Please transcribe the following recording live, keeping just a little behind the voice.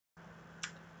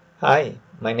Hi,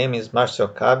 my name is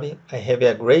Marcio Cabi. I have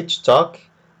a great talk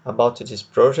about this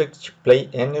project,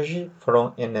 PlayEnergy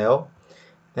from ENEL.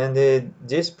 And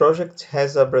this project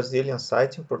has a Brazilian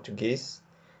site in Portuguese.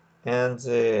 And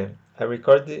I'm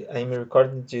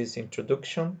recording this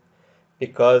introduction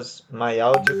because my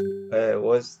audio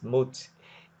was mute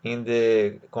in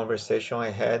the conversation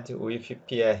I had with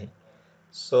Pierre.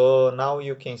 So now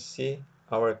you can see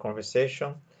our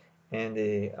conversation and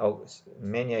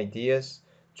many ideas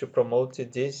to promote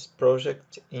this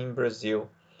project in Brazil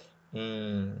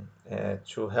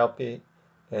to help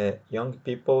young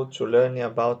people to learn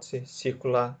about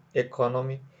circular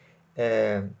economy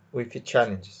with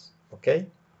challenges. Okay,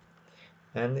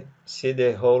 and see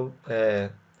the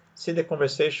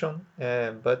conversation,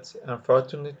 but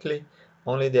unfortunately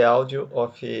only the audio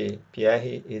of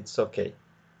Pierre it's okay.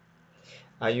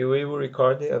 I will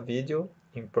record a video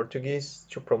in Portuguese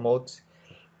to promote,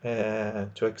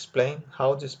 to explain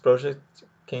how this project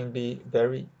can be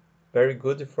very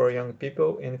good for young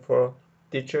people and for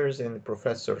teachers and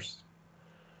professors.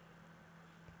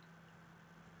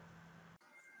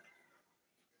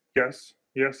 Yes,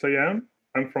 I am.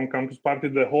 I'm from Campus Party,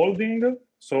 the holding,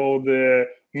 so the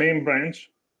main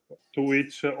branch to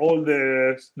which all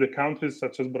the countries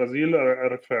such as Brazil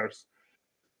refers.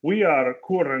 We are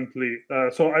currently,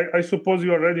 so I suppose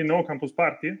you already know Campus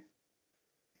Party,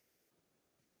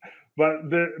 but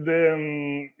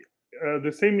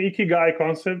the same ikigai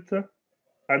concept.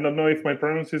 I don't know if my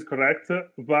pronunciation is correct,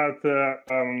 but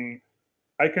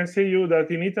I can say you that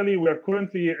in Italy we are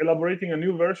currently elaborating a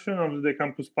new version of the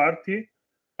Campus Party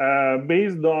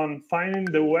based on finding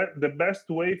the best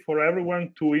way for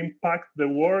everyone to impact the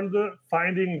world,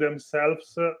 finding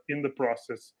themselves in the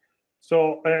process.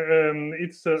 So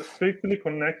it's strictly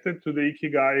connected to the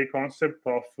Ikigai concept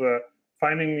of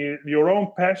finding your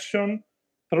own passion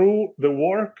through the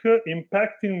work,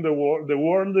 impacting the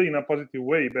world in a positive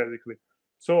way, basically.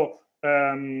 So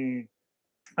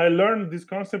I learned this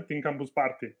concept in Campus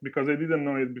Party because I didn't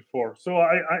know it before. So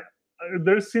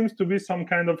there seems to be some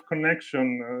kind of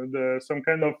connection, some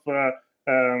kind of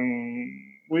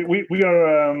we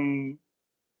are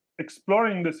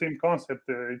exploring the same concept.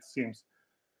 It seems.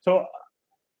 So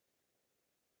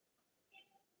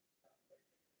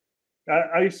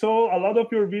I saw a lot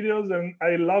of your videos and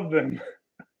I love them.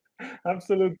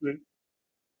 Absolutely.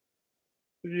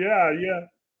 Yeah.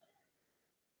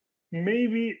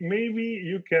 Maybe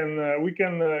you can we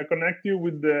can connect you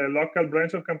with the local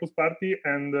branch of Campus Party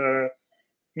and.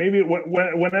 Maybe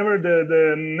whenever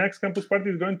the next Campus Party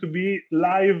is going to be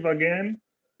live again,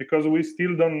 because we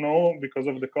still don't know because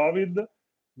of the COVID,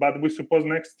 but we suppose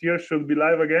next year should be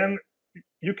live again.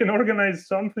 You can organize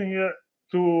something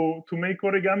to make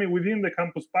origami within the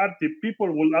Campus Party.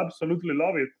 People will absolutely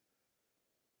love it.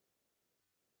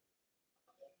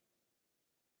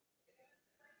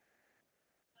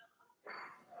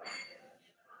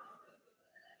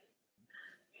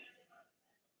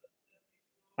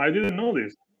 I didn't know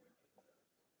this.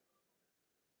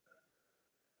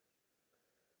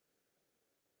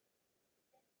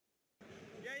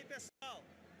 E aí, pessoal?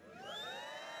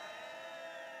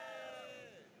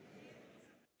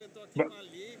 Eu tô aqui But com a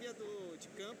Lívia de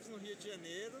Campos, no Rio de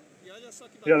Janeiro. E olha só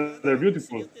que yeah, bacana, they're ela conseguiu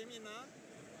beautiful. terminar.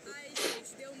 Ai,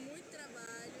 gente, deu muito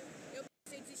trabalho. Eu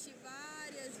pensei em desistir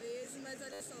várias vezes, mas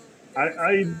olha só, deu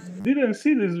I resultado. didn't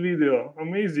see this video.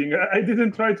 Amazing. I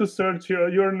didn't try to search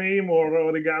your name or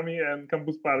origami and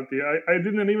Campus Party. I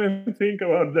didn't even think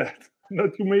about that.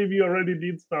 That you maybe already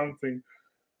did something.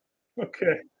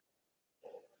 Okay.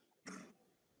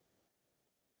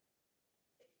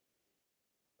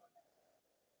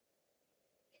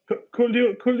 Could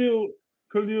you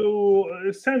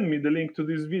send me the link to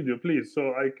this video, please,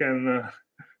 so I can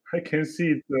I can see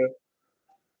it.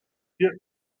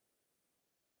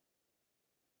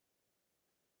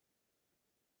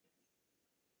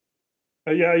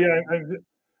 Yeah, yeah.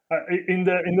 In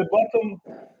the bottom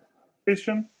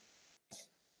section.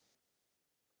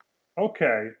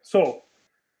 Okay, so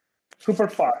super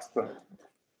fast.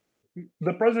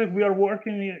 The project we are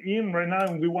working in right now,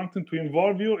 and we wanted to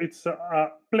involve you. It's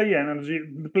Play Energy.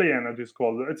 The Play Energy is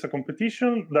called. It's a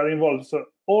competition that involves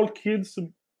all kids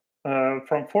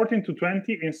from 14 to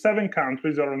 20 in 7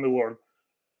 countries around the world,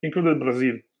 including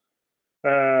Brazil,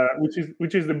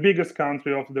 which is the biggest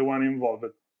country of the one involved.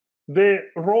 The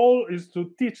role is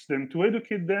to teach them, to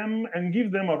educate them, and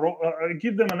give them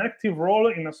give them an active role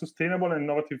in a sustainable and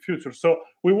innovative future. So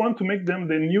we want to make them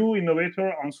the new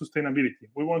innovator on sustainability.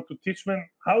 We want to teach them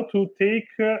how to take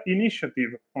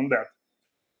initiative on that.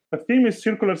 The theme is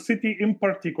circular city in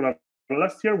particular.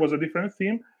 Last year was a different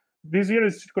theme. this here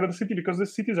is called city because the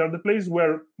cities are the place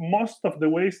where most of the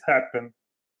waste happen.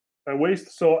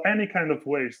 Waste, so any kind of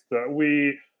waste.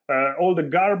 All the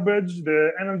garbage,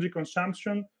 the energy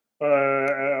consumption,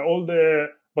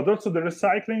 but also the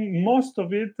recycling. Most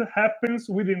of it happens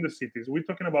within the cities. We're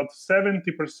talking about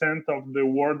 70% of the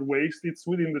world waste. It's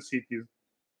within the cities.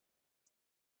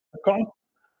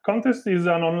 Contest is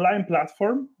an online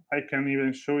platform. I can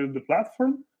even show you the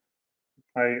platform.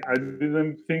 I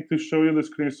didn't think to show you the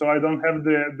screen, so I don't have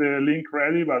the link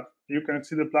ready, but you can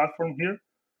see the platform here.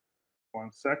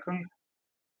 1 second.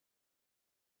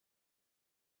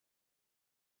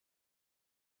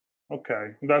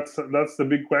 Okay, that's the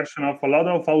big question of a lot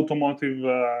of automotive.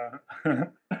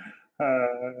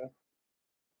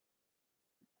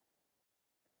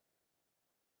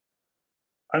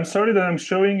 I'm sorry that I'm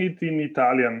showing it in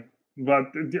Italian,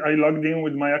 but I logged in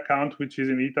with my account, which is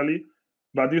in Italy.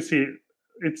 But you see,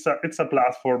 it's a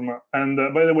platform. And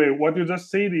by the way, what you just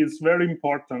said is very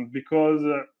important because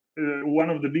one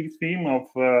of the big theme of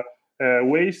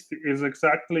waste is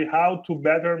exactly how to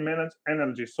better manage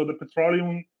energy. So the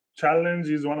petroleum challenge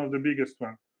is one of the biggest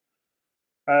one.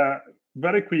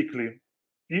 Very quickly,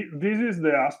 this is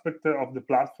the aspect of the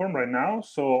platform right now.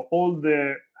 So all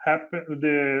the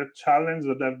challenge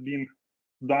that have been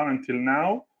done until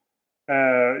now,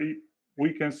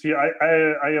 we can see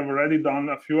I have already done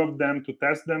a few of them to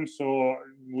test them, so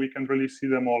we can really see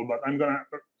them all. But I'm gonna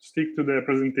stick to the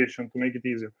presentation to make it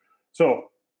easier.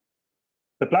 So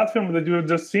the platform that you have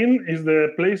just seen is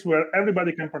the place where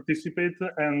everybody can participate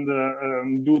and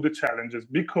do the challenges,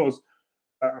 because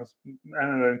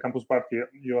and Campus Party,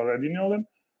 you already know them.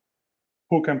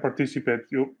 Who can participate?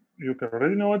 You can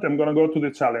already know it. I'm going to go to the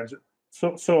challenge.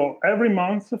 So every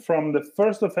month from the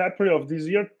 1st of April of this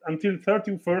year until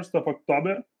 31st of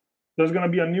October, there's going to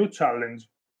be a new challenge.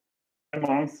 A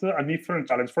month, a different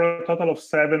challenge, for a total of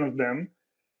 7 of them.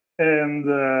 And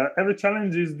every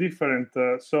challenge is different.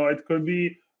 So it could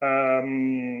be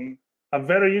a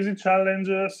very easy challenge,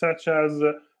 such as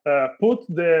put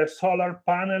the solar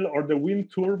panel or the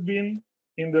wind turbine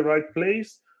in the right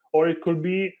place, or it could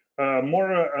be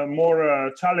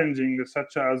more challenging,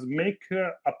 such as make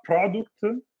a product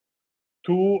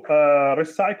to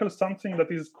recycle something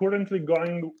that is currently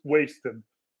going wasted.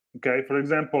 Okay, for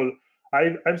example,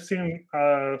 I've seen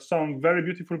some very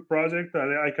beautiful projects.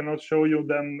 I cannot show you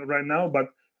them right now, but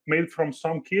made from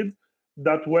some kids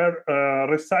that were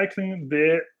recycling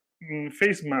the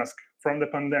face mask from the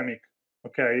pandemic.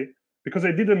 Okay, because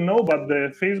I didn't know, but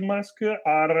the face masks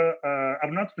are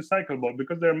not recyclable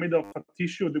because they're made of a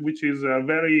tissue which is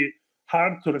very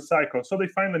hard to recycle. So they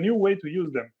find a new way to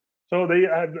use them. So they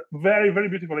had very, very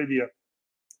beautiful idea.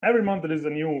 Every month there is a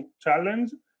new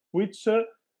challenge, which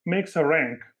makes a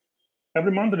rank.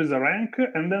 Every month there is a rank,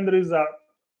 and then there is a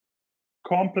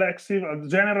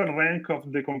general rank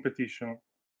of the competition.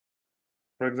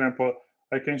 For example,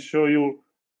 I can show you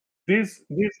this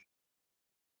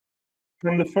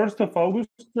from the 1st of August.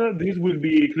 This will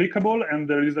be clickable, and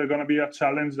there is going to be a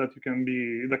challenge that can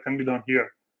be done here.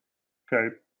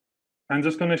 Okay, I'm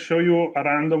just going to show you a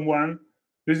random one.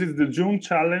 This is the June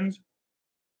challenge.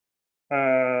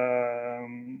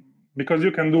 Because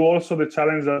you can do also the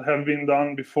challenge that have been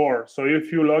done before. So if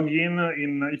you log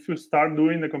if you start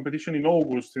doing the competition in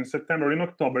August, in September, in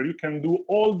October, you can do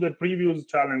all the previous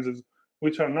challenges,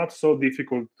 which are not so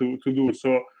difficult to do.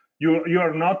 So you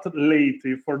are not late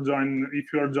if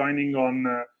you are joining on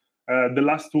the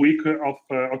last week of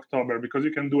October, because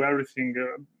you can do everything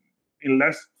in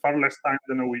far less time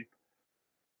than a week.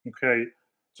 Okay,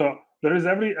 so there is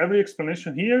every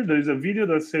explanation here. There is a video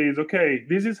that says, okay,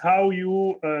 this is how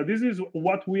this is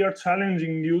what we are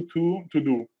challenging you to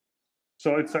do.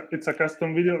 So it's a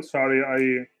custom video. Sorry,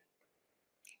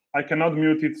 I cannot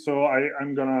mute it, so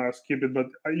I'm gonna skip it, but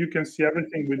you can see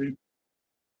everything with it.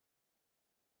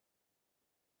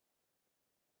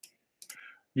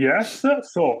 Yes,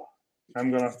 so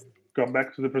I'm gonna go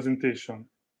back to the presentation.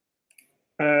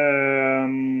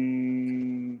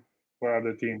 Where are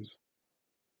the teams?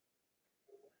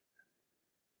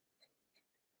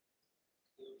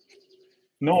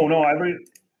 No,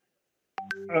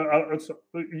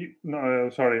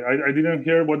 sorry, I didn't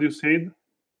hear what you said.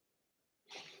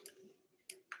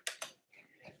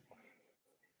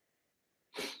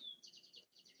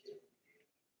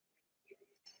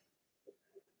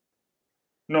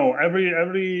 No, every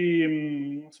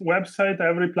website,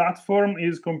 every platform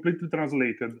is completely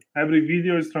translated. Every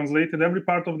video is translated. Every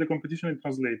part of the competition is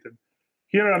translated.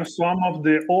 Here are some of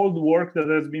the old work that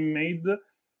has been made,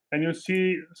 and you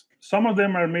see some of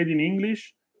them are made in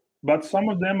English, but some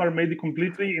of them are made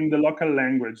completely in the local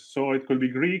language. So it could be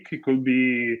Greek, it could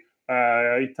be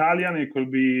Italian, it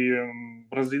could be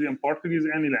Brazilian, Portuguese,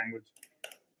 any language.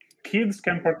 Kids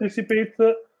can participate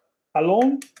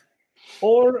alone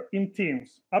or in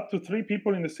teams, up to 3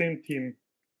 people in the same team.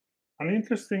 An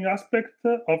interesting aspect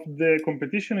of the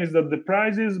competition is that the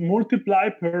prizes multiply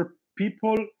per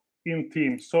people in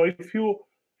teams. So if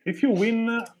you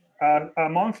win a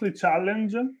monthly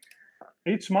challenge,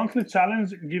 each monthly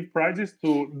challenge gives prizes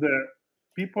to the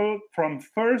people from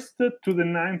 1st to the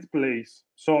 9th place.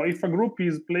 So if a group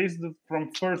is placed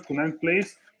from 1st to 9th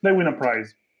place, they win a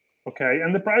prize. Okay,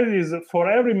 and the prize is for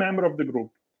every member of the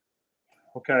group.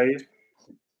 Okay.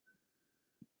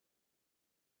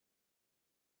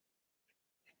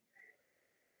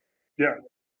 Yeah.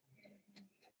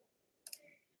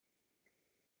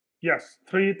 Yes,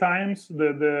 3 times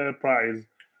the prize.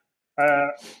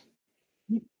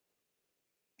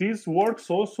 This works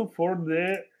also for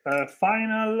the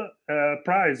final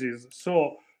prizes.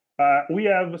 So we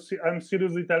have, I'm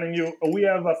seriously telling you, we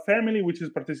have a family which is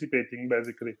participating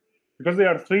basically because there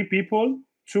are 3 people.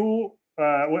 2,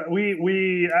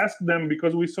 we asked them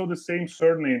because we saw the same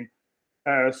surname.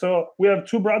 So we have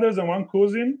 2 brothers and 1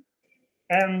 cousin,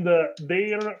 and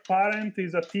their parent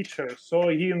is a teacher. So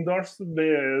he endorsed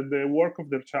the work of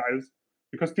their child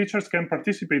because teachers can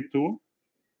participate too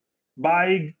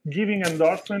by giving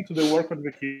endorsement to the work of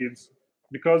the kids,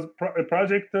 because a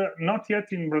project not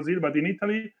yet in Brazil but in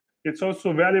Italy, it's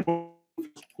also valuable for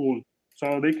school,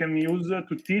 so they can use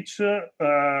to teach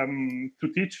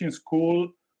in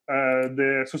school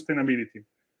the sustainability.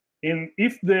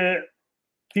 If the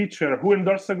teacher who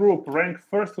endorsed a group rank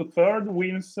 1st or 3rd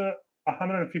wins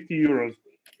 150 euros.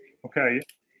 Okay.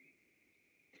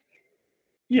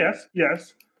 Yes.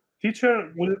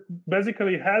 Teacher will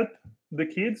basically help the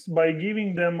kids by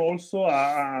giving them also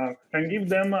and give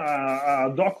them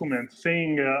a document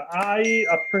saying, I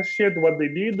appreciate what they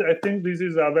did. I think this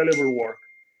is a valuable work.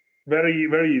 Very,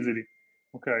 very easily.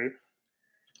 Okay.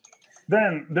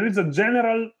 Then there is a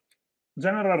general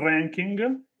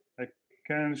ranking. I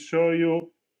can show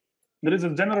you. There is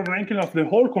a general ranking of the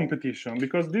whole competition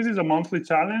because this is a monthly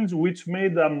challenge which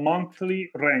made a monthly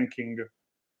ranking.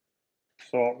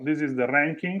 So this is the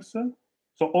rankings.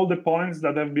 So all the points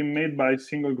that have been made by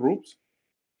single groups.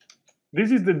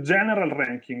 This is the general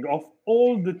ranking of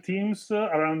all the teams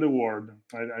around the world.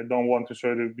 I don't want to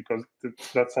show you because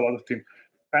that's a lot of teams.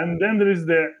 And then there is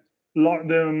the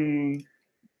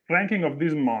ranking of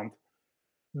this month.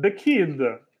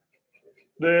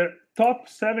 The top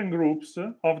 7 groups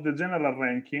of the general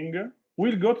ranking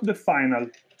will go to the final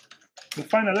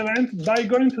event. By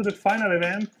going to the final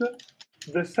event,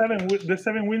 the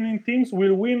seven winning teams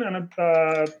will win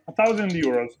 1,000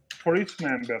 euros for each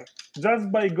member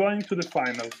just by going to the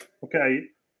final. Okay,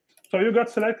 so you got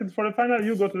selected for the final,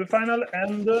 you go to the final,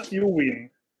 and you win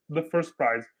the first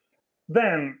prize.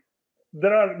 Then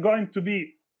there are going to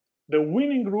be the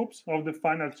winning groups of the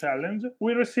final challenge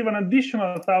will receive an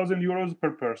additional 1,000 euros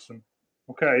per person.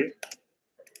 Okay,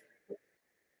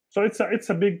 so it's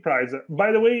a big prize.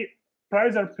 By the way,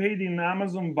 prizes are paid in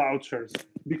Amazon vouchers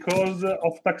because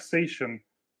of taxation,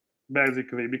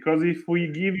 basically. Because if we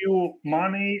give you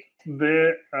money,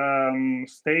 the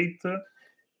state,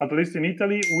 at least in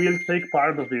Italy, will take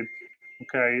part of it.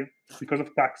 Okay, because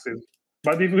of taxes.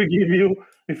 But if we give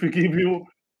you,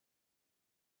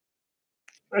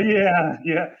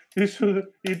 yeah, it should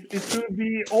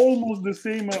be almost the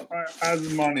same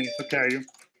as money. Okay,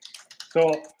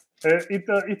 so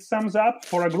it sums up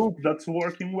for a group that's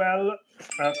working well.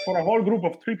 For a whole group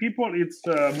of 3 people, it's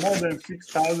more than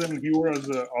 6,000 euros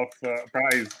of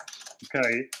prize.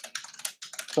 Okay,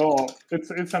 so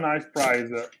it's a nice prize,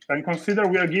 and consider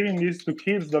we are giving this to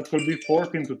kids that could be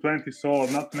 14 to 20, so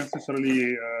not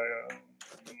necessarily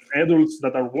adults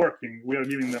that are working. We are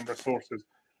giving them resources.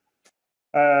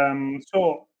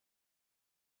 So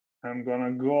I'm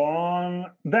gonna go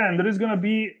on. Then there is gonna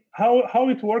be how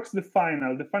it works. The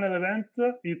final event.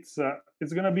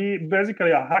 It's gonna be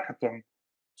basically a hackathon.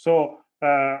 So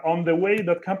on the way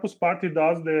that Campus Party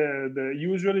does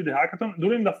usually the hackathon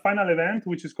during the final event,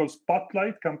 which is called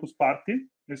Spotlight Campus Party,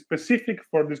 is specific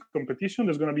for this competition.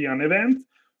 There's gonna be an event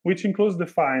which includes the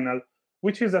final,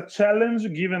 which is a challenge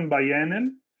given by Enel.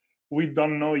 We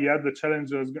don't know yet which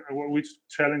challenge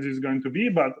is going to be,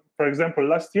 but for example,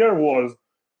 last year was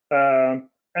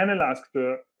Enel asked,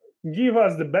 give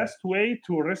us the best way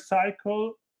to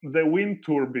recycle the wind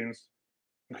turbines,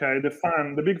 okay,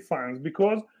 the big fans,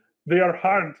 because they are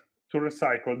hard to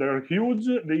recycle. They're huge.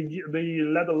 They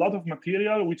let a lot of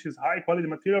material, which is high quality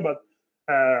material, but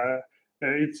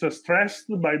it's stressed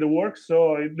by the work,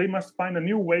 so they must find a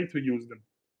new way to use them.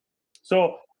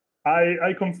 So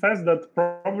I confess that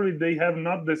probably they have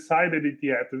not decided it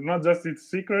yet. It's not just it's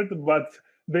secret, but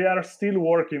they are still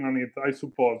working on it, I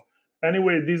suppose.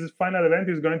 Anyway, this final event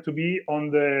is going to be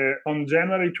on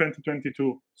January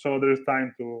 2022, so there is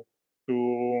time to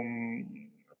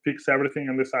fix everything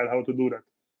and decide how to do that.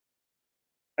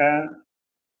 And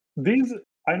these,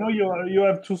 I know you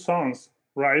have two sons,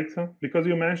 right? Because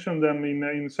you mentioned them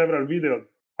in several videos.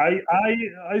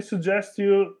 I suggest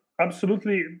you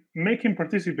absolutely make him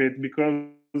participate, because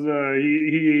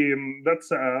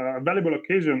that's a valuable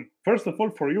occasion, first of all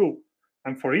for you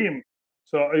and for him.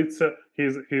 So it's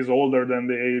he's older than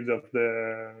the age of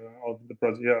the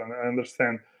project. Yeah, I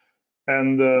understand.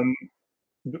 And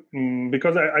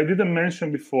because I didn't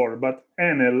mention before, but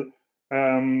Enel,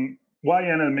 why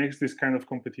Enel makes this kind of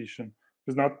competition?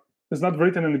 It's not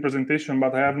written in the presentation,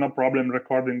 but I have no problem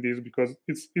recording this because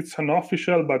it's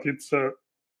unofficial, but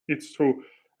it's true.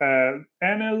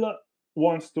 Enel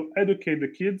wants to educate the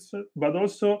kids, but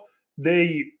also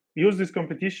they use this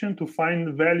competition to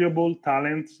find valuable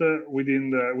talents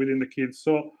within the kids.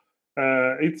 So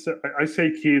it's I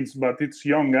say kids, but it's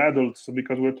young adults,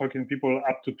 because we're talking people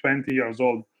up to 20 years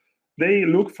old. They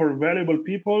look for valuable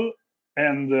people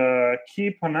and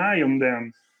keep an eye on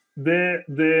them.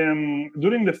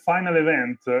 During the final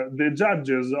event, the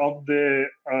judges of the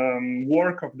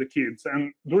work of the kids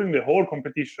and during the whole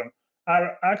competition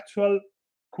are actual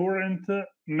current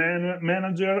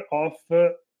manager of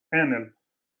Enel,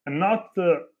 and not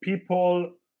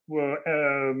people,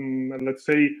 let's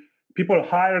say, people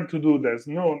hired to do this.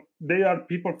 No, they are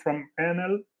people from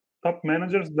Enel, top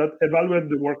managers that evaluate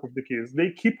the work of the kids.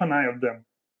 They keep an eye on them.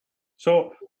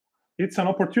 So it's an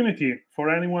opportunity for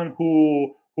anyone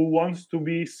who wants to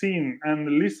be seen and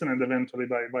listened eventually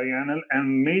by Enel,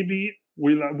 and maybe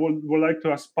would like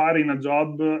to aspire in a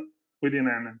job within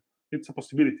Enel. It's a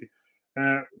possibility.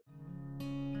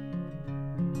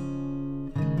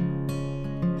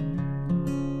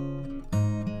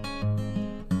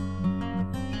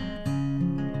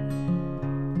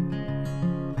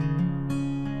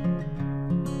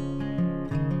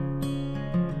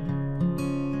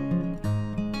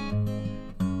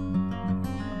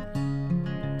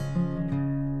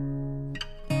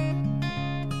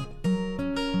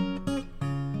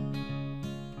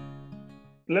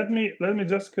 Let me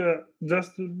just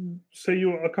say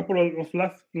you a couple of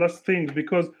last things,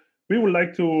 because we would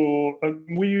like to.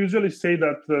 We usually say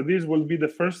that this will be the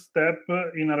first step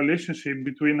in a relationship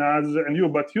between us and you,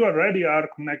 but you already are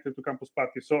connected to Campus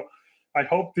Party. So I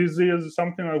hope this is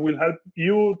something that will help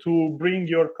you to bring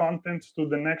your content to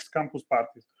the next Campus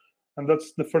Parties, and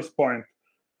that's the first point.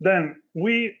 Then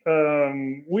we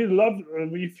love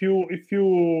if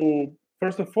you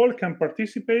first of all can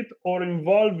participate or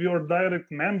involve your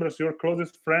direct members, your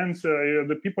closest friends,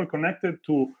 the people connected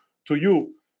to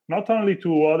you, not only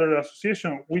to other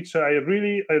associations, which I'd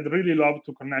really love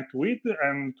to connect with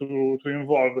and to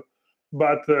involve,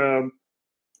 but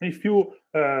if you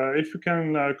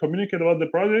can communicate about the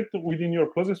project within your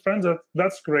closest friends,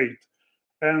 that's great.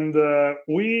 And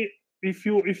if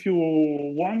you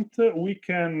want, we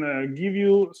can give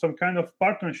you some kind of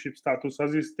partnership status,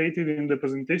 as is stated in the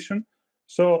presentation.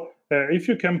 So if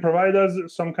you can provide us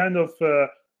some kind of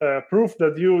proof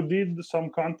that you did some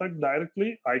contact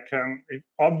directly, I can.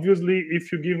 Obviously,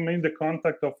 if you give me the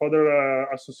contact of other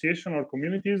association or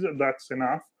communities, that's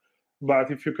enough. But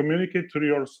if you communicate through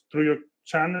your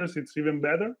channels, it's even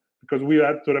better, because we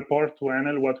have to report to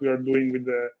Enel what we are doing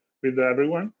with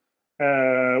everyone.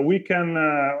 We can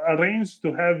arrange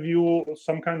to have you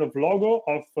some kind of logo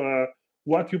of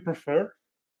what you prefer.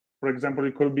 For example,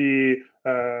 it could be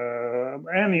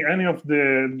any of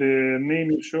the name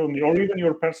you show me, or even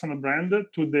your personal brand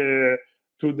to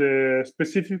the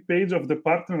specific page of the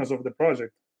partners of the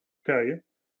project. Okay,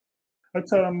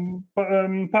 that's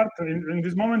partner. In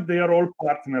this moment, they are all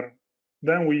partner.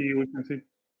 Then we can see.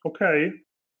 Okay,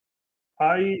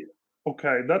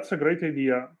 okay, that's a great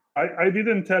idea. I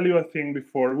didn't tell you a thing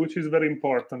before, which is very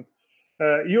important.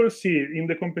 You'll see in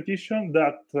the competition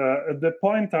that the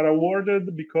points are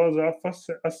awarded because of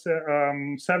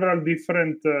several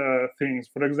different things.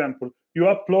 For example, you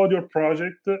upload your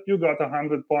project, you got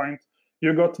 100 points.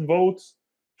 You got votes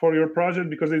for your project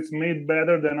because it's made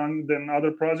better than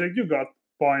other projects. You got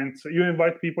points. You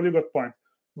invite people, you got points.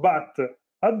 But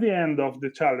at the end of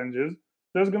the challenges,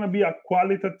 there's going to be a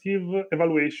qualitative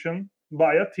evaluation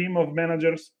by a team of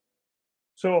managers.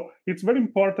 So it's very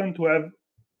important to have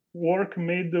work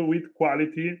made with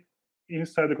quality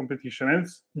inside the competition. And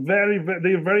it's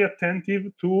they're very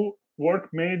attentive to work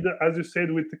made, as you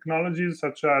said, with technologies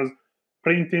such as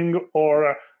printing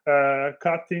or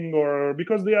cutting, or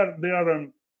because they are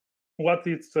what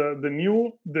is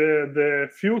the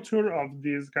future of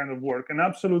this kind of work. And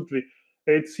absolutely,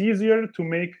 it's easier to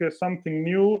make something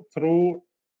new through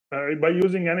by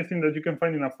using anything that you can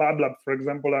find in a Fab Lab, for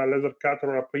example, a laser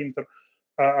cutter or a printer,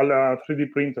 a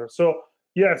 3D printer. So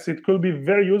yes, it could be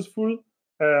very useful,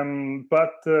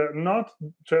 but not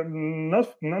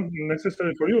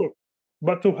necessarily for you,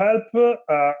 but to help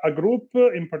a group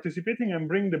in participating and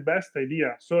bring the best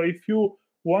idea. So if you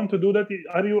want to do that,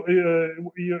 are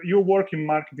you work in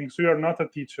marketing, so you're not a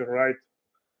teacher, right?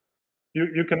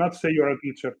 You cannot say you're a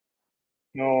teacher.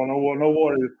 No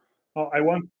worries. No,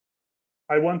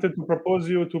 I wanted to propose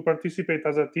you to participate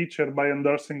as a teacher by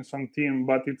endorsing some team,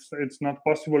 but it's not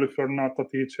possible if you're not a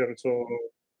teacher. So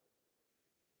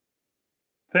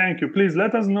thank you. Please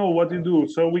let us know what you do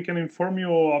so we can inform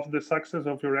you of the success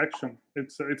of your action.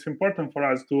 It's important for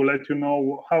us to let you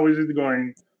know how is it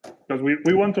going, because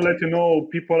we want to let you know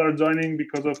people are joining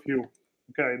because of you.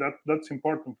 Okay, that's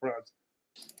important for us.